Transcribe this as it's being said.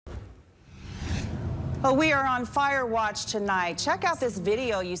Well, we are on fire watch tonight. Check out this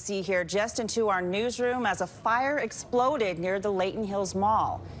video you see here just into our newsroom as a fire exploded near the Layton Hills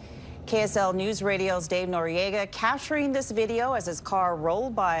Mall. KSL News Radio's Dave Noriega capturing this video as his car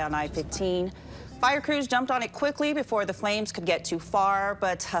rolled by on I-15. Fire crews jumped on it quickly before the flames could get too far,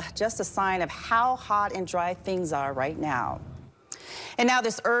 but just a sign of how hot and dry things are right now. And now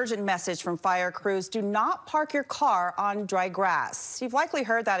this urgent message from fire crews: do not park your car on dry grass. You've likely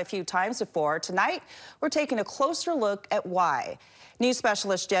heard that a few times before. Tonight, we're taking a closer look at why. News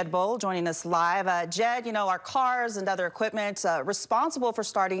specialist Jed Bowl joining us live. Jed, you know, our cars and other equipment responsible for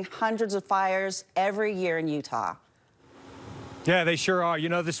starting hundreds of fires every year in Utah. Yeah, they sure are. You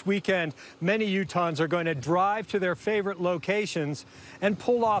know, this weekend, many Utahns are going to drive to their favorite locations and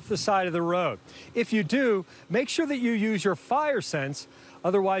pull off the side of the road. If you do, make sure that you use your fire sense.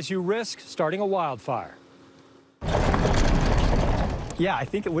 Otherwise, you risk starting a wildfire. Yeah, I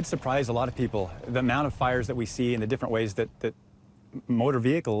think it would surprise a lot of people, the amount of fires that we see and the different ways that motor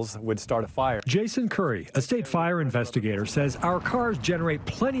vehicles would start a fire. Jason Curry, a state fire investigator, says our cars generate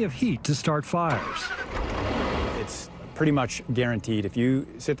plenty of heat to start fires. It's pretty much guaranteed. If you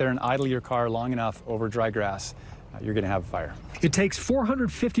sit there and idle your car long enough over dry grass, you're going to have a fire. It takes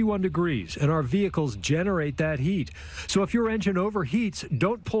 451 degrees, and our vehicles generate that heat. So if your engine overheats,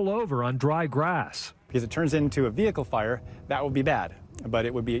 don't pull over on dry grass. Because it turns into a vehicle fire, that would be bad. But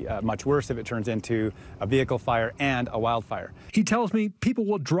it would be much worse if it turns into a vehicle fire and a wildfire. He tells me people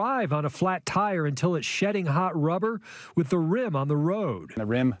will drive on a flat tire until it's shedding hot rubber with the rim on the road. The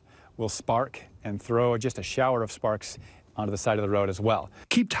rim will spark and throw just a shower of sparks onto the side of the road as well.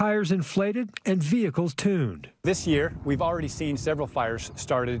 Keep tires inflated and vehicles tuned. This year, we've already seen several fires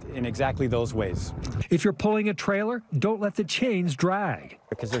started in exactly those ways. If you're pulling a trailer, don't let the chains drag.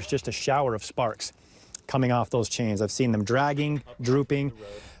 Because there's just a shower of sparks coming off those chains. I've seen them dragging, drooping.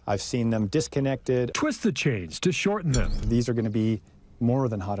 I've seen them disconnected. Twist the chains to shorten them. These are going to be more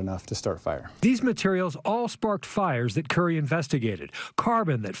than hot enough to start fire. These materials all sparked fires that Curry investigated.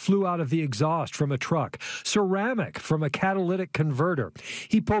 Carbon that flew out of the exhaust from a truck. Ceramic from a catalytic converter.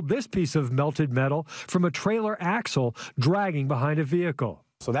 He pulled this piece of melted metal from a trailer axle dragging behind a vehicle.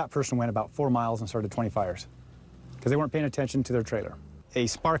 So that person went about 4 miles and started 20 fires because they weren't paying attention to their trailer. A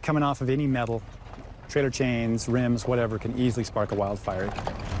spark coming off of any metal, trailer chains, rims, whatever, can easily spark a wildfire.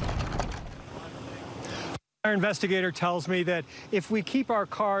 Our investigator tells me that if we keep our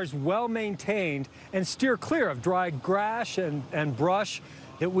cars well maintained and steer clear of dry grass and brush,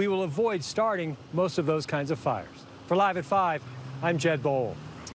 that we will avoid starting most of those kinds of fires. For Live at 5, I'm Jed Bowl.